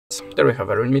guys, there we have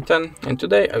a Realme 10, and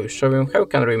today I will show you how you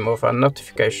can remove a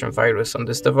notification virus on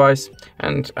this device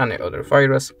and any other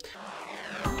virus.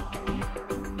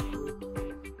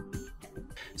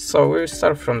 So we'll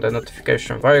start from the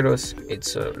notification virus.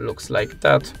 It looks like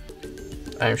that.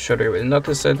 I'm sure you will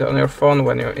notice it on your phone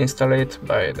when you install it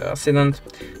by the accident.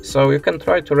 So you can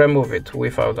try to remove it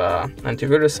without an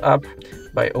antivirus app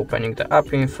by opening the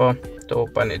app info. To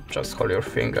open it, just hold your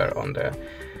finger on the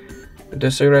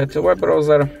desired web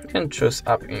browser and choose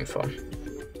app info.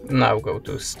 Now go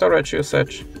to storage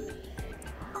usage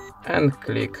and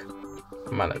click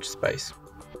manage space.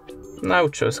 Now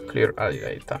choose clear all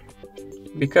data.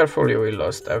 Be careful, you will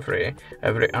lose every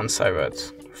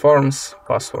unsaved forms,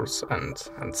 passwords and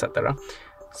etc.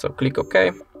 So click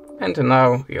OK, and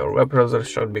now your web browser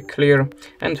should be clear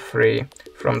and free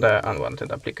from the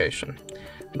unwanted application.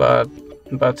 But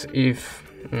if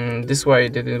this way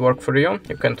didn't work for you,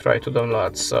 you can try to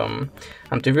download some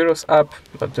antivirus app,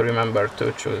 but remember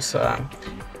to choose a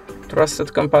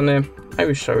trusted company. I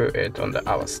will show you it on the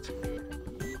Avast.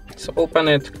 So open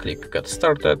it, click get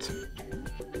started,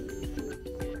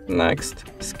 next,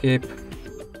 skip,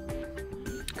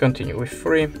 continue with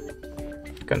free,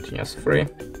 continuous free,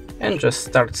 and just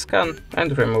start scan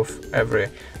and remove every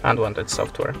unwanted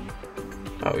software.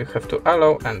 Now you have to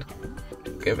allow and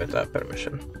give it a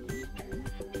permission.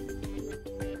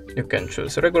 You can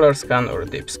choose regular scan or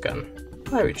deep scan.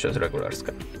 I will choose regular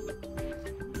scan.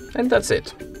 And that's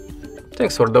it.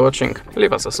 Thanks for the watching,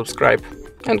 leave us a subscribe,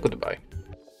 and goodbye.